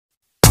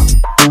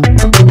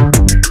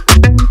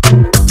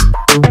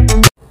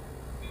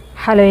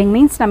Hello young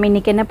means நம்ம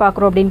இன்னைக்கு என்ன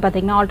பார்க்குறோம் அப்படின்னு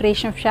பார்த்தீங்கன்னா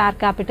alteration of share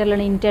capital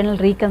and internal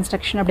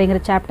reconstruction அப்படிங்கிற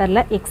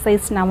சாப்டரில்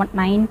எக்ஸசைஸ்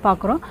 9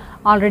 பார்க்குறோம்.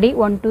 ஆல்ரெடி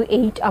 1 to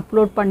 8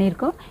 அப்லோட்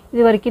பண்ணியிருக்கோம்.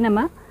 இது வரைக்கும்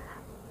நம்ம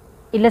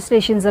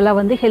இல்லஸ்ட்ரேஷன்ஸ் எல்லாம்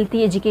வந்து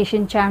ஹெல்த்தி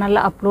எஜுகேஷன்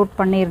சேனலில் அப்லோட்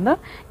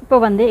பண்ணியிருந்தோம். இப்போ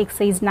வந்து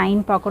எக்ஸசைஸ்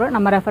 9 பார்க்குறோம்.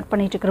 நம்ம ரெஃபர்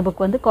பண்ணிட்டு இருக்கிற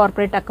புக் வந்து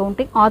கார்ப்பரேட்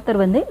அக்கௌண்டிங். ஆத்தர்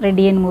வந்து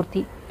ரெட்டியன்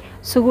மூர்த்தி.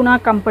 Suguna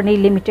company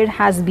limited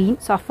has been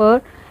suffer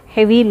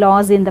heavy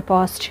loss in the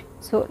past.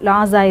 So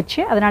loss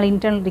ஆயிடுச்சு, அதனால்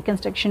internal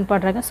reconstruction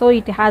பண்ணுறாங்க. So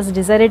it has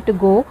decided to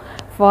go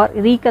for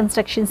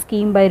reconstruction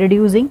scheme by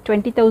reducing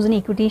 20,000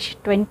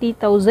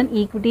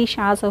 equity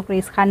shares of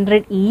price 100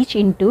 each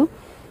into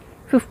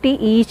 50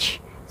 each.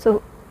 So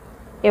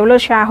எவ்வளோ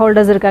share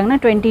holders இருக்காங்கன்னா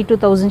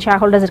 22,000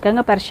 share holders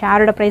இருக்காங்க. Per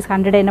ஷேரோட price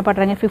 100 என்ன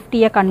பண்ணுறாங்க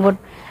 50யாக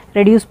convert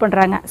reduce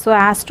பண்ணுறாங்க. So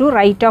as to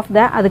right of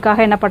the அதுக்காக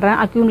என்ன பண்ணுறாங்க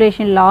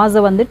accumulation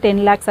லாஸை வந்து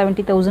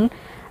 10,70,000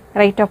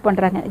 ரைட் ஆஃப்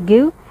பண்ணுறாங்க.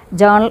 Give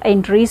journal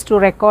entries to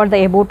record the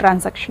above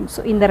transaction. So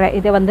இந்த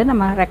இதை வந்து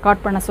நம்ம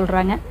ரெக்கார்ட் பண்ண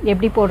சொல்கிறாங்க.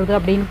 எப்படி போடுறது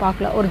அப்படின்னு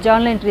பார்க்கலாம். ஒரு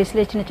ஜேர்னல்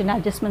என்ட்ரிஸில் சின்ன சின்ன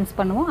அட்ஜஸ்ட்மெண்ட்ஸ்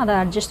பண்ணுவோம். அதை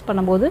அட்ஜஸ்ட்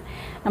பண்ணும்போது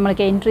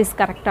நம்மளுக்கு என்ட்ரிஸ்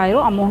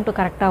கரெக்டாகிடும், அமௌண்ட்டு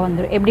கரெக்டாக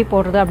வந்துடும். எப்படி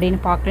போடுறது அப்படின்னு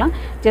பார்க்கலாம்.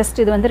 ஜஸ்ட்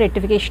இது வந்து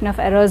ரெக்டிஃபிகேஷன்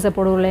ஆஃப் எரர்ஸை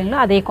போடுவோம் இல்லைங்களா,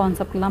 அதே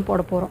கான்செப்டில் தான்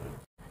போட போகிறோம்.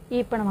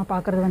 இப்போ நம்ம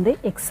பார்க்குறது வந்து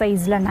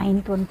எக்ஸசைஸில்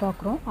 9th ஒன்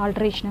பார்க்குறோம்.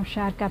 Alteration of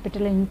share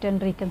capital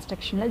internal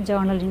ரீகன்ஸ்ட்ரக்ஷனில்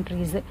Journal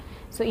entries.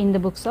 So இந்த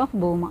books of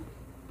Puma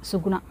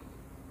Suguna,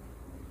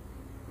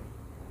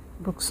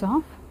 books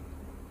of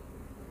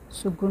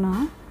Suguna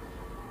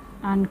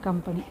and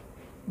company,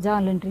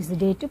 journal entries,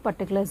 date,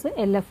 particulars,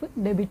 LF,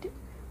 debit,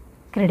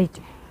 credit.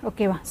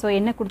 ஓகேவா? ஸோ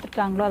என்ன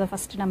கொடுத்துருக்காங்களோ அதை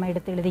ஃபஸ்ட்டு நம்ம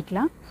எடுத்து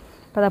எழுதிக்கலாம்.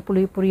 இப்போ தான்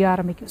புரிய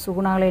ஆரம்பிக்கும்.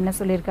 சுகுணாவில் என்ன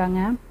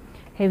சொல்லியிருக்காங்க,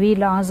 ஹெவி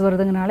லாஸ்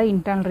வருதுங்கனால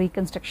இன்டர்னல்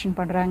ரீகன்ஸ்ட்ரக்ஷன்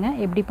பண்ணுறாங்க.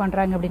 எப்படி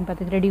பண்ணுறாங்க அப்படின்னு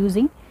பார்த்து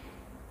reducing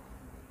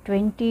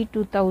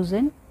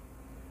 22,000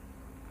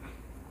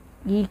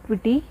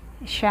 equity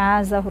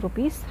shares of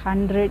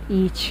 ₹100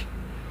 each.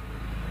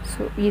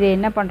 So இதை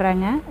என்ன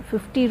பண்ணுறாங்க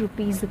 50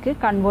 ரூபீஸுக்கு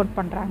கன்வெர்ட்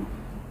பண்ணுறாங்க.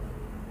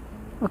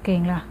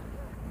 ஓகேங்களா?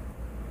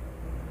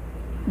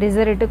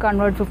 Decide to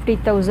convert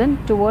 50,000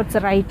 towards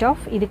right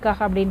of.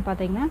 இதுக்காக அப்படின்னு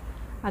பார்த்தீங்கன்னா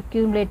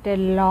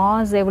அக்யூமுலேட்டட்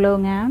லாஸ்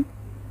எவ்வளோங்க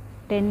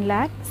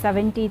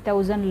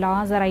 10,70,000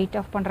 லாஸை ரைட்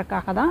ஆஃப்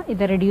பண்ணுறதுக்காக தான்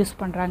இதை ரெடியூஸ்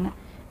பண்ணுறாங்க.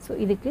 ஸோ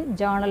இதுக்கு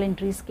ஜேர்னல்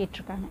என்ட்ரிஸ்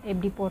கேட்டிருக்காங்க.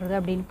 எப்படி போடுறது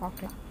அப்படின்னு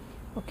பார்க்கலாம்.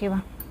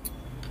 ஓகேவா?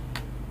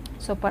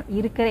 ஸோ இப்போ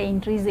இருக்கிற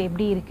என்ட்ரிஸ்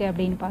எப்படி இருக்குது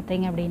அப்படின்னு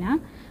பார்த்தீங்க அப்படின்னா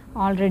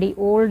ஆல்ரெடி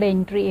ஓல்டு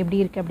என்ட்ரி எப்படி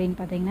இருக்குது அப்படின்னு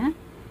பார்த்தீங்கன்னா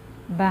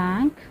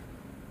bank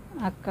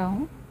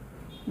account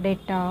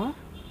debtor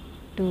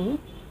to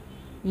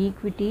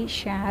equity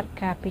share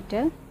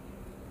capital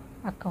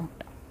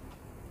account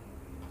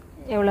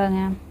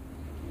எவ்வளோங்க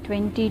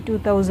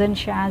 22,000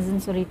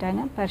 ஷேர்ஸ்ன்னு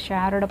சொல்லிட்டாங்க. Per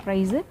ஷேரோட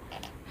price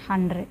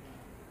 100.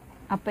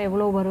 அப்போ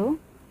எவ்வளோ வரும்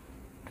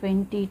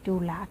 22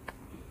 lakh.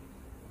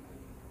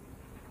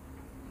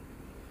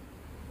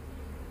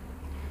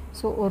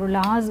 ஸோ ஒரு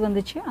லாஸ்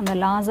வந்துச்சு, அந்த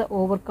லாஸை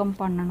ஓவர் கம்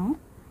பண்ணணும்.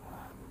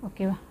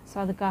 ஓகேவா? ஸோ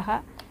அதுக்காக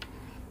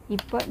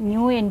இப்போ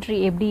நியூ என்ட்ரி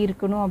எப்படி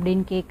இருக்கணும்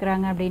அப்படின்னு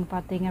கேட்குறாங்க. அப்படின்னு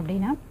பார்த்தீங்க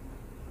அப்படின்னா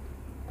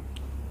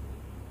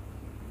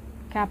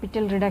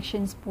கேபிட்டல்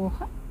ரிடக்ஷன்ஸ்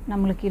போக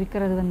நம்மளுக்கு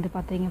இருக்கிறது வந்து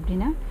பார்த்தீங்க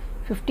அப்படின்னா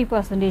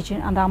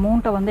 50% அந்த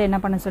அமௌண்ட்டை வந்து என்ன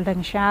பண்ண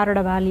சொல்லிட்டாங்க,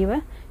 ஷேரோட வேல்யூவை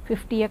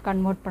 50யாக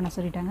கன்வெர்ட் பண்ண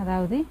சொல்லிட்டாங்க.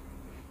 அதாவது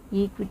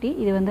ஈக்விட்டி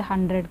இது வந்து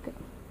 100க்கு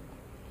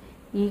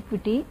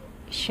ஈக்விட்டி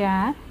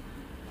ஷேர்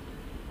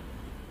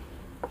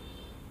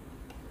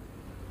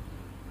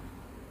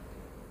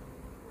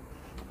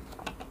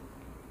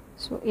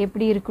ஸோ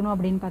எப்படி இருக்கணும்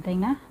அப்படின்னு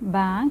பார்த்தீங்கன்னா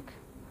bank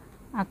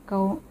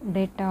account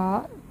theta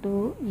to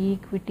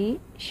equity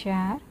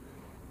share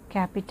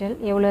capital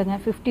எவ்வளோங்க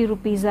 50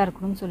 ரூபீஸாக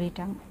இருக்கணும்னு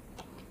சொல்லிட்டாங்க.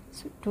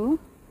 So to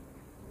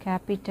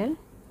capital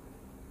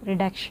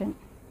reduction.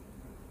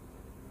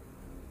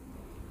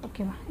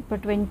 ஓகேவா? இப்போ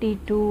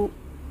 22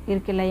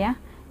 இருக்கு இல்லையா,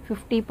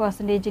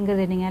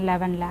 50%ங்கிறது என்னங்க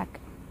 11 lakh.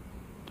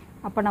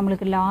 அப்போ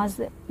நம்மளுக்கு லாஸ்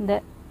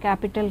இந்த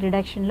கேபிட்டல்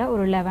ரிடக்ஷனில்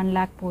ஒரு 11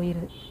 lakh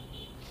போயிடுது.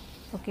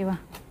 ஓகேவா?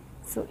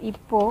 ஸோ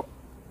இப்போது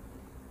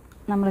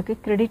நம்மளுக்கு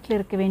கிரெடிட்டில்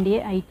இருக்க வேண்டிய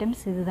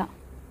ஐட்டம்ஸ் இது தான்.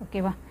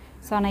 ஓகேவா?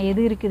 ஸோ ஆனால்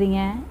எது இருக்குதுங்க,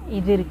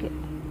 இது இருக்குது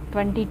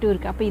 22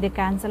 இருக்குது. அப்போ இதை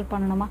கேன்சல்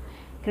பண்ணணுமா,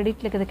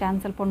 கிரெடிட்டில் இருக்கிறத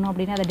கேன்சல் பண்ணணும்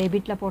அப்படின்னா அதை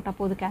டெபிட்டில் போட்டால்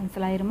போது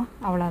கேன்சல் ஆயிருமா,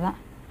 அவ்வளோதான்.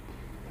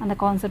 அந்த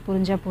கான்செப்ட்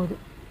புரிஞ்சால் போது.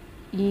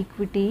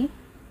 ஈக்விட்டி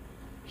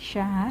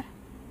ஷேர்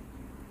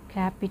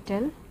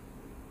கேபிட்டல்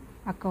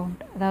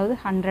அக்கௌண்ட், அதாவது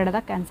 100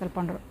 தான் கேன்சல்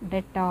பண்ணுறோம்.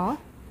 Theta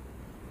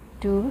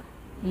to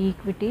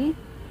equity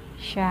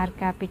share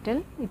capital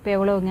இப்போ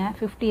எவ்வளோங்க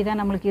 50 தான்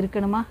நம்மளுக்கு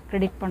இருக்கணுமா,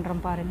 கிரெடிட் பண்ணுறோம்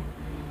பாருங்கள்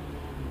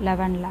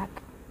 11 lakh.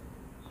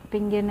 இப்போ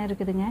இங்கே என்ன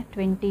இருக்குதுங்க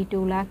 22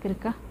 lakh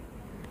இருக்கா.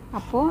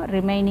 அப்போது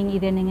ரிமைனிங்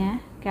இது என்னங்க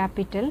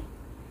கேபிட்டல்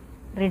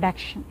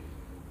ரிடக்ஷன்.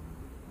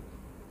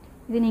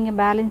 இது நீங்கள்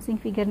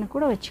பேலன்சிங் ஃபிகர்னு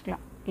கூட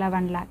வச்சுக்கலாம்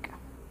 11 lakh.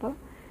 இப்போ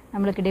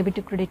நம்மளுக்கு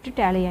டெபிட் கிரெடிட்டு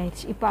டேலி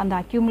ஆயிடுச்சு. இப்போ அந்த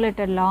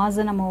அக்யூமுலேட்டட்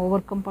லாஸை நம்ம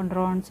ஓவர் கம்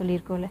பண்ணுறோன்னு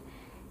சொல்லியிருக்கோம்ல.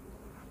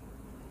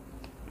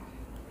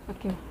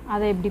 ஓகே,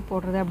 அதை எப்படி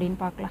போடுறது அப்படின்னு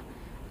பார்க்கலாம்.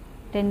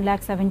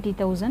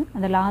 10,70,000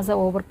 அந்த லாஸை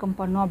ஓவர் கம்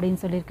பண்ணும் அப்படின்னு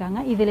சொல்லியிருக்காங்க.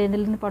 இதில்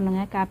எதுலேருந்து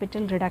பண்ணுங்க,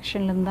 கேபிட்டல்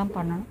ரிடக்ஷன்லேருந்து தான்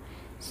பண்ணணும்.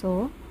 So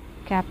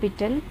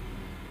capital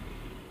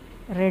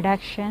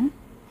reduction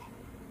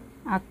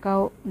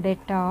account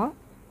data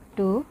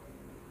to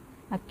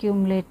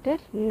accumulated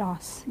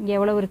loss. இங்கே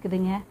எவ்வளவு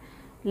இருக்குதுங்க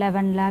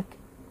 11 lakh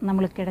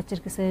நம்மளுக்கு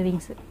கிடைச்சிருக்கு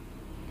சேவிங்ஸு.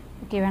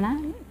 ஓகே வேணா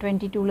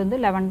 22லேருந்து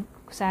 11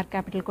 ஷேர்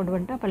கேபிட்டல் கொண்டு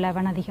வந்துட்டு அப்போ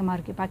 11 அதிகமாக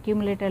இருக்குது. இப்போ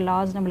அக்யூமுலேட்டட்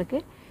லாஸ் நம்மளுக்கு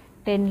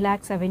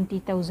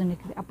 10,70,000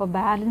 இருக்குது. அப்போ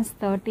பேலன்ஸ்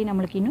 30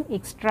 நம்மளுக்கு இன்னும்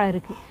எக்ஸ்ட்ரா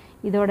இருக்குது.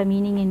 இதோட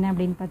மீனிங் என்ன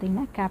அப்படின்னு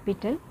பார்த்தீங்கன்னா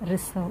capital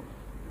reserve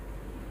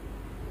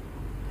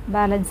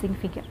balancing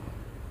figure.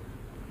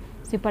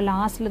 So இப்போ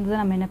லாஸ்ட்லேருந்து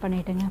நம்ம என்ன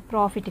பண்ணிட்டோங்க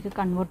ப்ராஃபிட்டுக்கு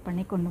கன்வெர்ட்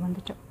பண்ணி கொண்டு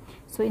வந்துட்டோம்.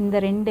 ஸோ இந்த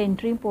 2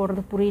 என்ட்ரியும்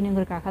போடுறது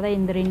புரியணுங்கிறதுக்காக தான்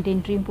இந்த 2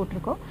 என்ட்ரியும்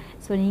போட்டிருக்கோம்.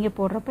 ஸோ நீங்கள்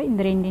போடுறப்ப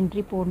இந்த 2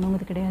 என்ட்ரி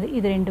போடணுங்கிறது கிடையாது,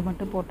 இது 2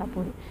 மட்டும் போட்டால்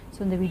போதும். ஸோ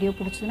இந்த வீடியோ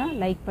பிடிச்சதுன்னா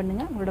லைக்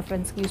பண்ணுங்கள், உங்களோட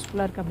ஃப்ரெண்ட்ஸ்க்கு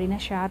யூஸ்ஃபுல்லாக இருக்குது அப்படின்னா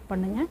ஷேர்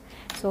பண்ணுங்கள்.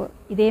 ஸோ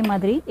இதே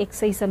மாதிரி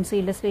எக்ஸசைசம்ஸு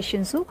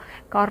இல்லஸ்ட்ரேஷன்ஸும்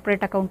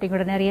கார்ப்பரேட்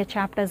அக்கௌண்டிங்கோட நிறைய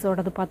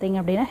சாப்டர்ஸோடது பார்த்தீங்க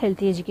அப்படின்னா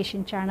ஹெல்த்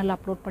எஜுகேஷன் சேனல்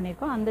அப்லோட்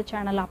பண்ணியிருக்கோம். அந்த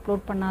சேனல்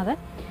அப்லோட் பண்ணாத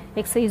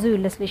எக்ஸசைஸும்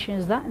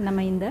இல்லஸ்ட்ரேஷன்ஸ் தான்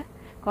நம்ம இந்த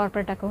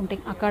கார்ப்பரேட்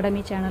அக்கௌண்டிங்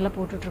அகாடமி சேனலில்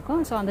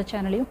போட்டுட்ருக்கோம். ஸோ அந்த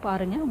சேனலையும்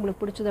பாருங்கள்,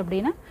 உங்களுக்கு பிடிச்சது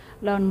அப்படின்னா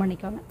லேர்ன்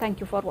பண்ணிக்கோங்க.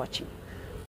 தேங்க்யூ ஃபார் வாட்சிங்.